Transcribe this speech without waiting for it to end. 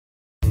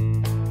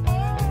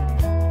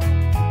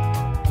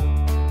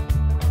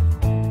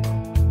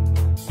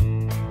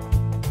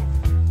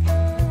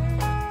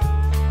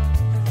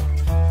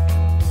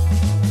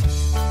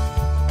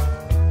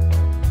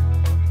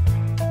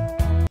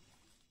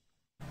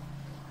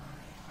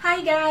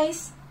Hi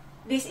guys!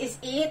 This is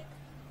it,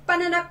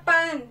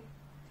 Pananacpan!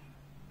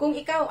 Kung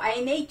ikaw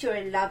ay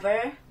nature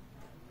lover,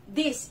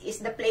 this is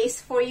the place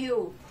for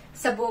you.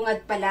 Sa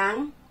bungad pa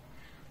lang,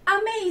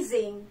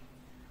 amazing,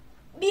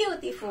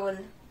 beautiful,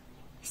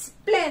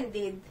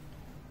 splendid.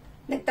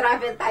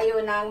 Nag-travel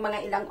tayo ng mga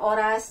ilang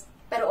oras,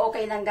 pero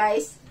okay lang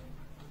guys.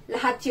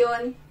 Lahat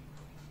yun,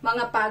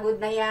 mga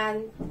pagod na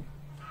yan,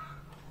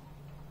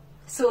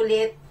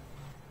 sulit.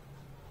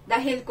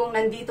 Dahil kung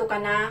nandito ka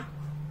na,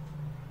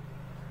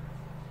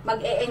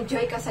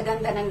 mag-e-enjoy ka sa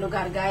ganda ng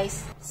lugar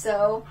guys.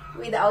 So,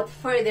 without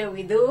further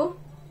ado,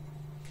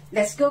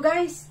 let's go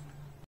guys!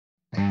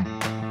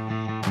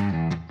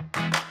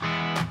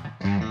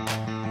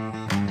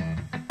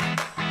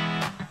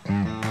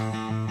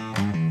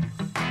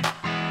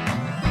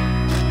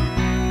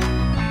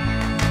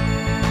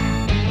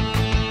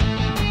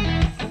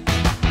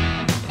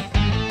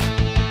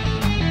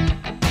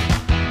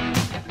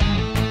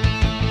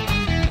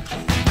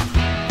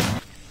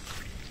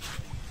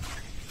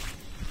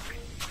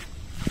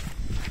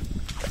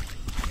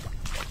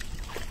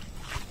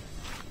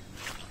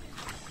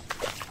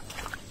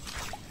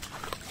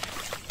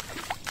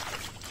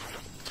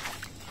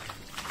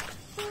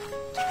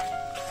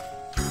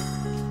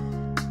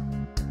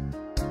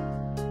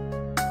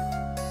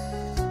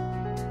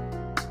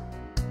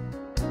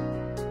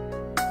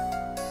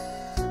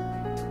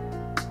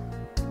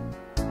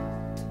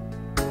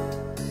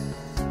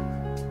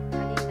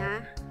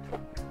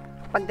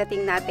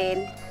 Pagdating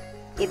natin,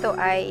 ito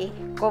ay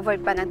covered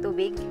pa ng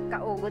tubig,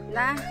 kaugot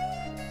na.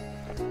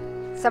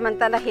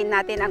 Samantalahin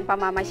natin ang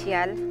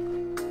pamamasyal.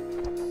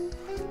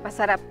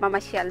 Masarap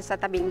mamasyal sa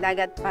tabing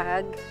dagat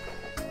pag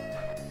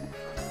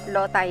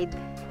low tide.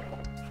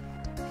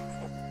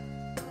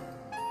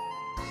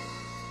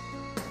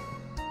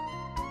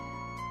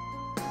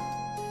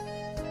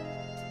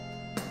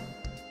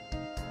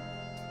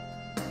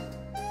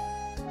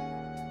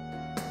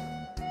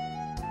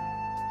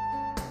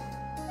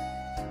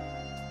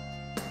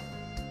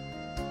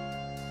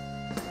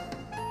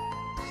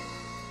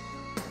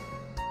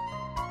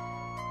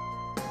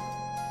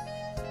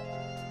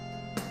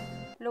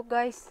 Look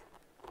guys,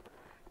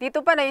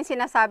 dito pala yung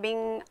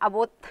sinasabing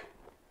abot.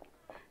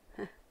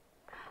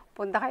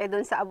 Punta kayo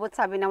dun sa abot,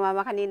 sabi ng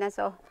mama kanina.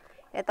 So,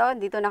 eto,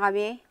 dito na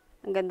kami.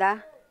 Ang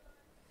ganda.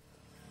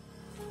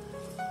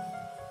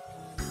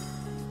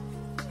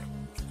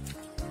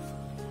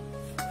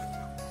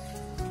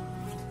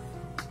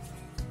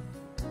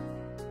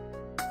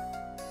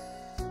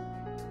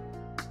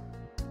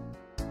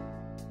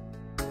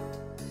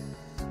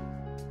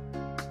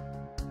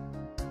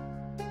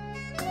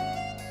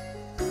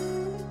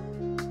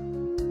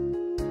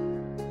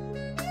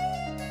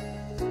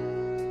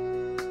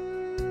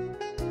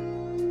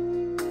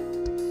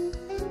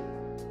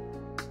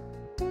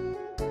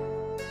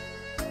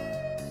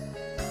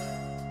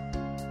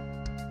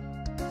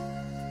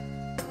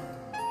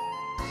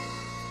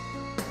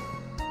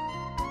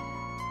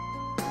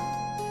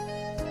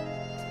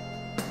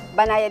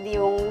 Banayad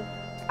yung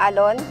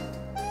alon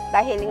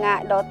dahil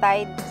nga low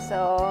tide,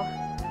 so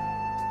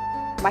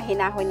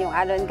mahinahon yung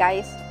alon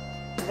guys,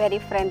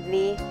 very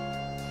friendly.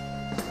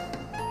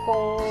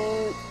 Kung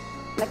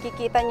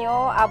nakikita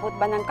nyo, abot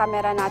ba ng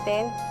camera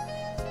natin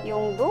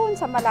yung doon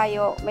sa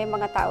malayo, may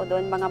mga tao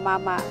doon, mga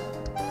mama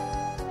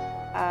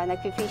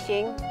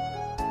nagfi-fishing,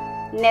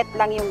 net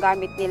lang yung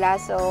gamit nila.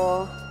 So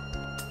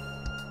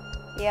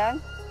yan,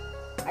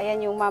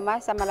 ayan yung mama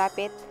sa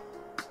malapit,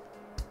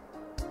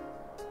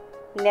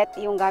 net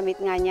yung gamit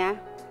nga niya.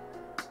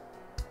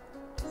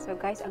 So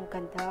guys, ang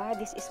ganda.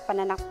 This is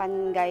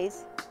Pananacpan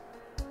guys.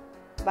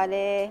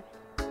 Bale,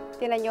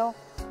 tinan nyo,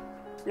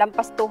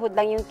 lampas tuhod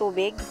lang yung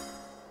tubig.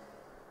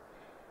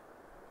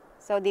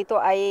 So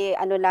dito ay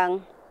ano lang,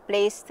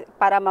 place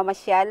para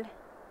mamasyal.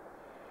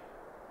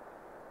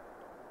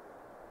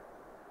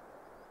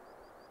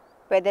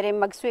 Pwede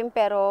rin mag-swim,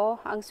 pero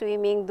ang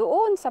swimming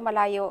doon sa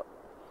malayo,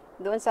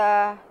 doon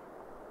sa,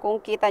 kung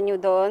kita nyo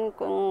doon,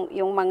 kung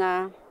yung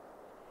mga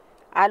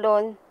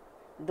alon,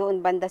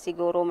 doon banda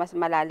siguro mas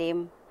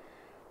malalim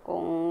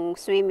kung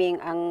swimming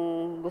ang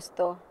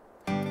gusto.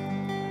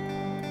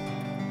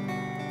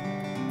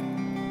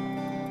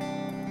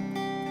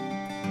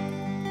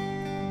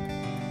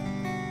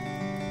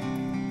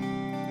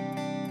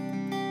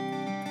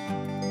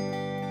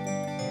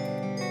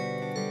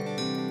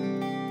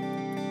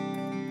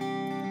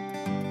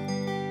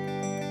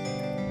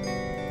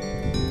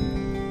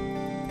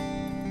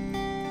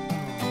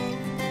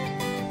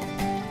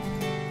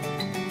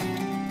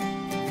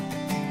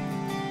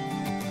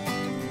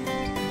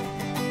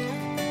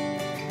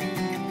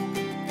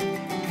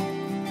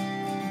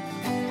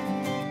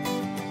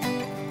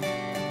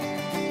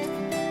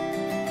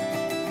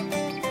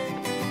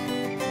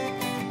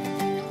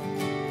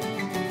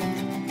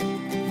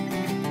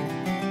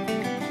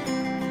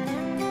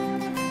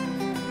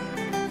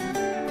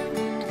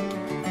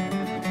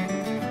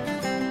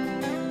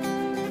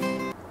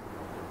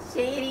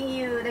 Sharing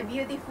you the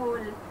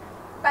beautiful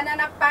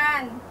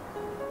Pananacpan.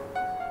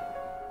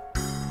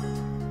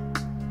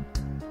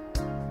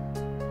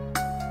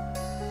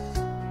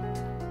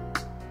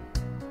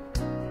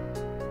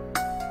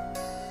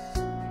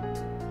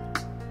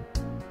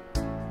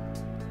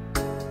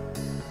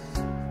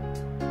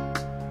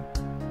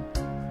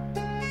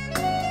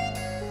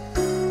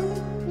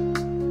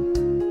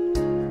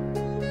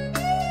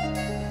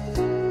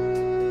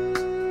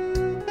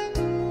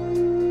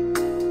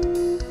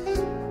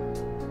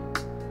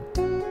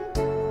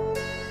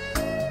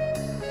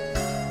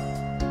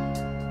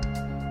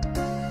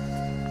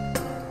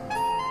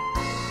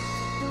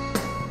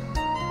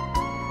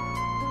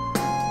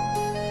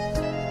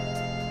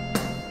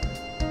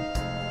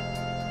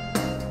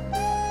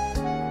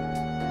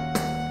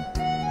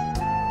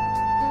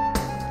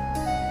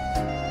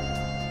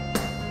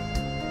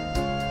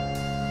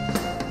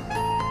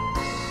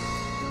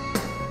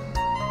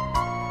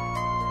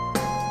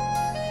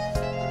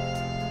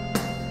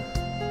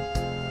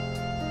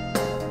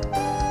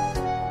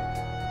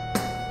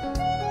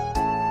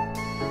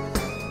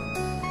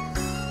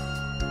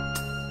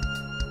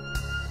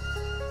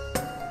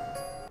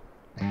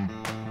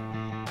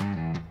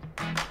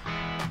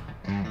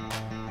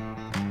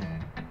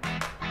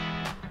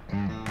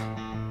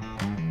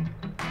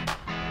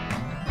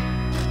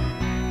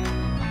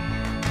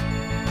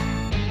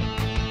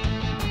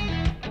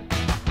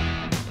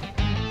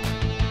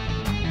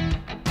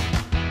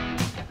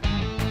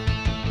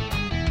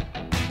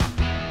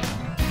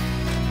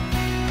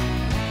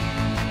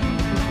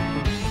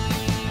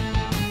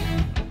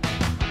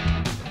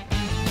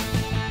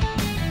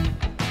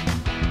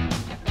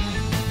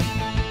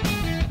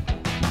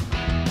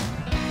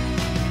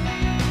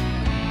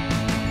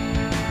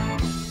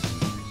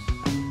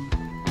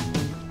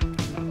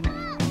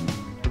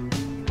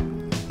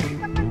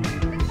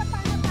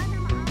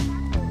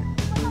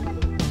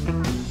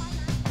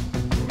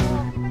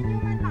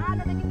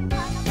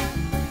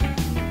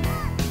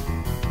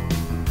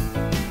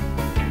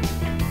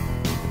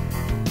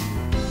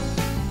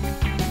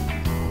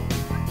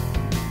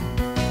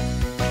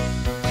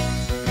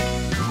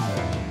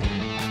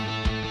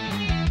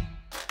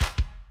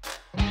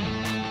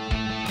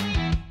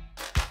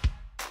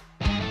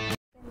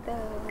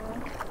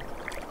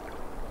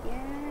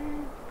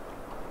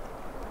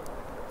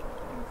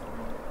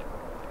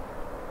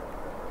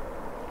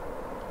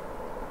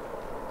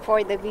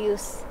 for the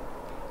views.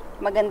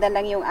 Maganda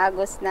lang yung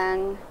agos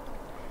ng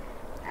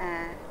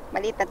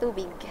maliit na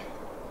tubig.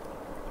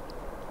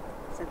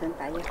 So, doon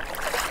tayo.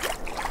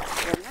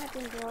 Doon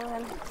natin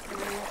doon.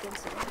 Doon natin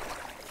sa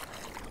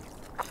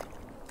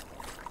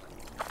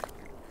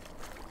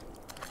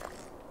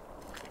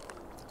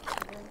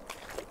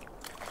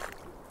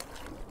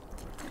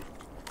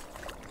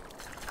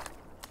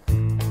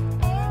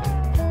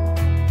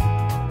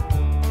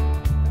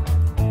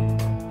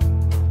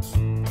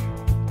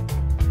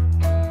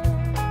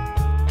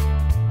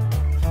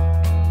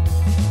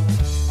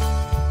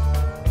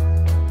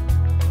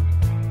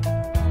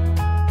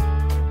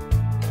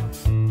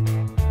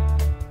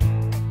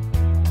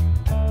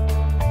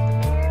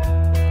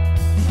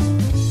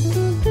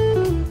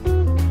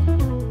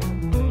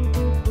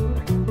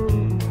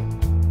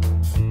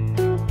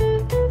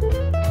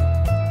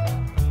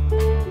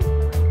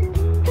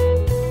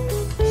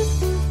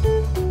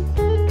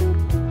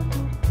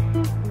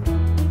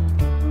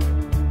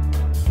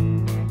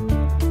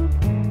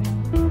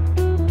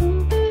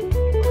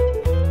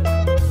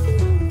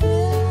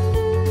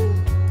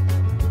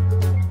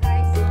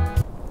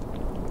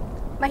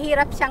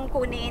mahirap siyang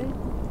kunin.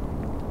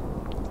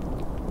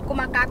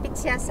 Kumakapit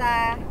siya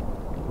sa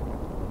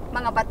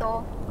mga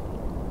bato.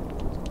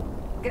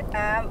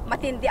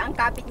 Matindi ang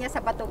kapit niya sa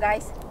bato,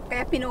 guys.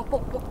 Kaya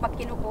pinupukpuk pag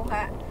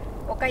kinukuha.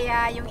 O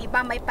kaya yung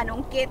iba may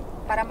panungkit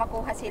para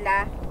makuha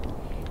sila.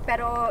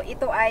 Pero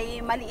ito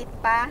ay maliit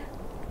pa.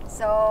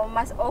 So,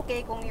 mas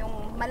okay kung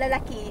yung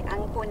malalaki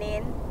ang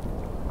kunin.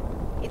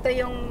 Ito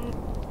yung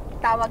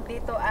tawag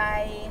dito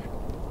ay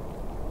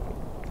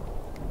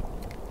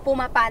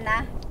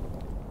pumapana.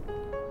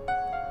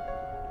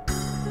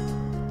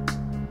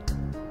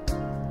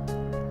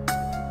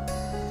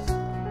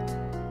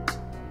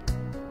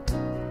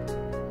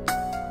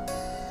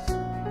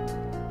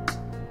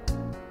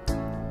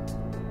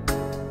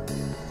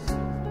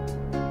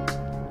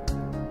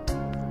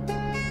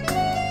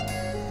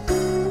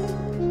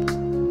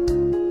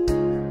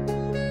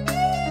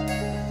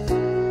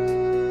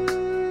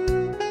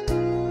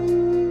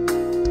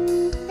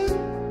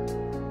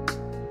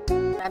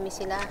 Marami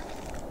sila.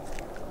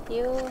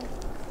 Yun.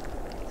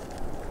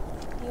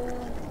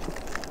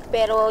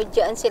 Pero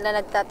diyan sila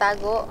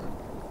nagtatago.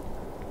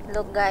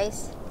 Look,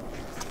 guys.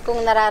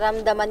 Kung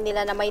nararamdaman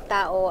nila na may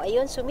tao,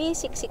 ayun,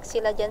 sumisiksik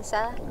sila diyan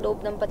sa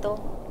loob ng bato.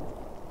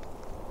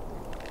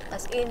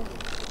 As in,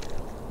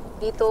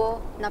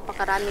 dito,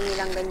 napakarami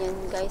nilang ganyan,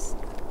 guys.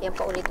 Yan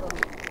pa ulit, oh.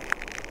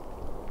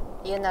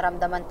 Yun,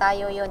 naramdaman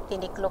tayo. Yun,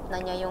 tiniklop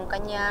na niya yung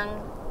kanyang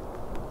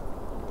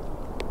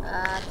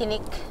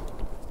tinik.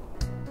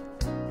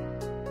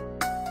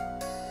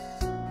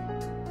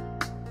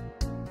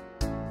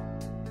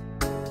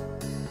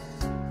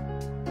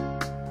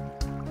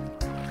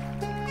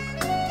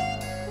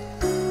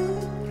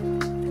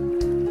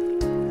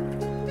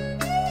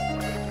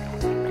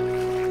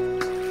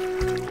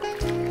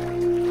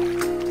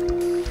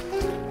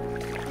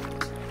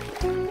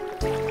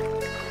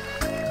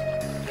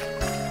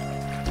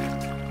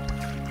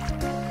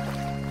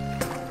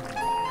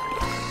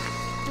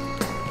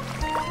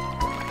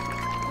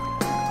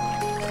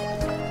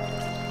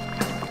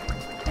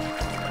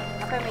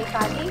 May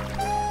tali.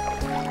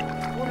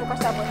 Ulo ka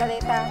sa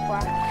bodaleta.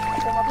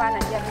 Pumapana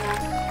dyan na.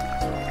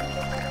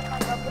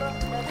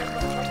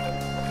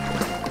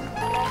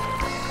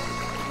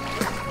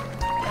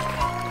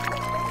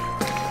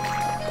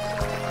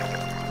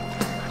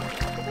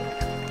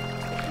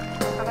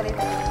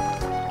 Pakalita.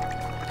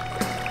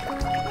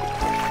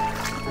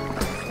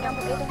 Yang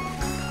begitu.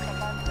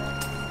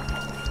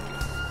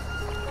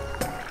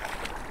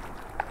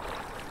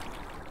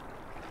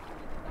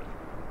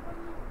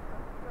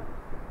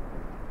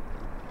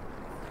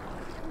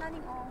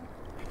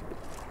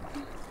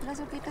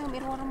 Laso kita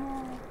mirror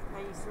mo.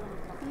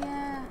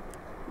 Yeah.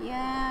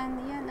 Yan,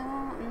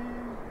 oh.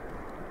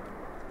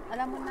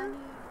 Alam mo na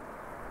ni.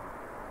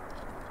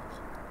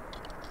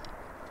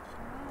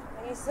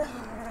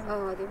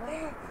 Oh, di ba?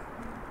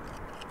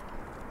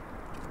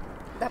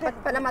 Dapat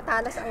pala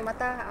matalas ang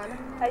mata. Alam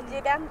mo. Ay,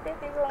 gigante,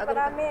 tigong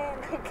marami.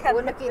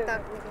 Oo, nakita.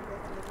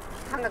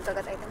 Hangag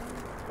kagat ay tanong.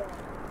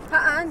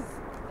 Haan?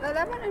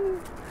 Lalaman ang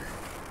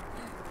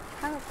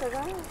hangag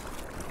kagat.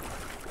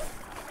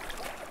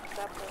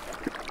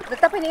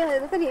 Datapin niya,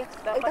 datapin niya.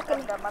 Dapat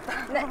ang mata.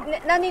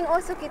 Naning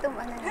oso kitong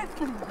ano.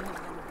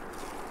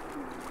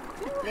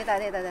 Dita.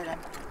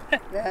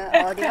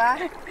 Oh, di ba?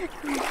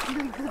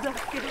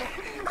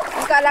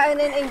 Ang kalaan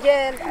ng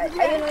angel.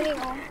 Ayun naning,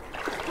 oh.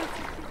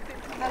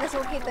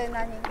 Nalasukit tayo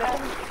naning.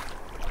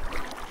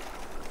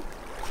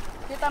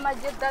 Kita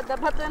majid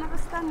dapat na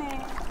kastan eh.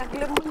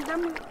 Taglumong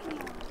dami.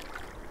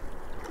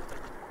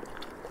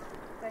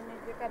 Kanya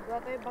jika dua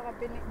tayo baka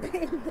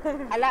binik-binik.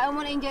 Alaan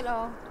mo na angel,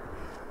 oh.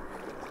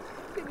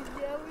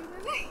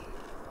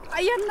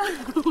 Ayan na.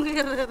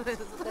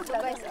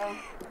 Guys, oh.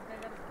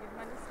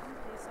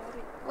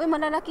 Uy,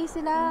 malalaki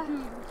sila.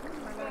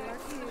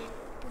 Malalaki.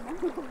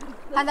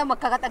 Hala,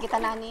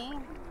 magkakatagita nani.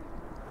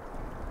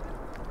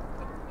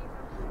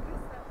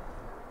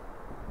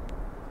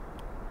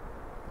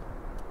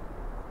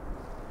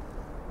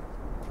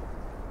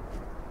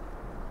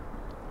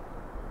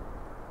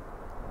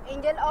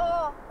 Angel,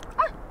 oh.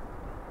 Ah!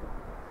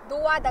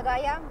 Duwa,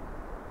 dagayam.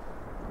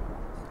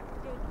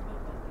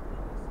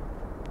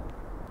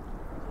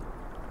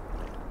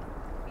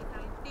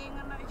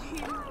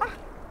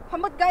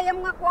 Hamot gayam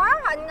nga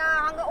kuan nga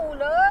hanga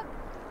ulag.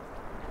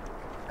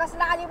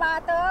 Kasla ni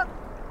batok.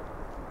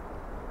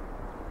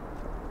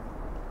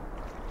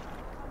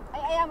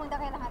 Ay ayam mong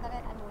dagay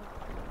ano.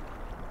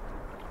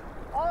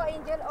 Oh,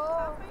 Angel,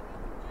 oh.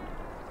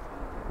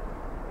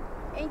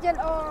 Angel,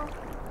 oh.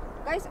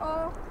 Guys,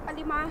 oh,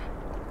 alima.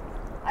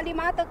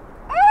 Alimatok.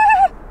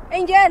 Ah!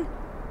 Angel.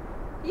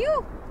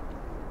 You.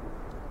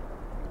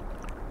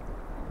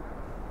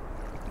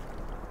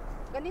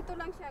 Ganito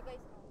lang siya,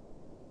 guys.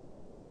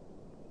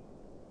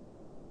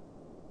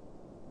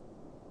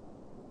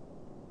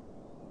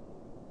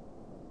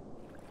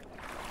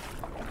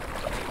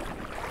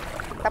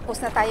 Tapos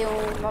na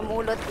tayong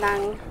mamulot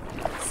ng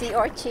sea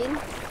urchin,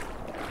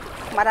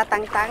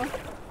 maratangtang.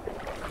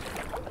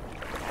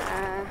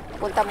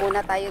 Punta muna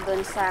tayo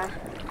doon sa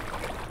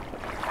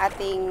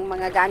ating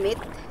mga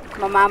gamit,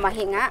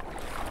 mamamahinga,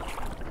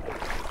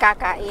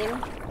 kakain,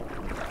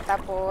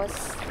 tapos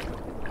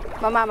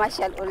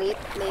mamamasyal ulit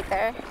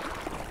later.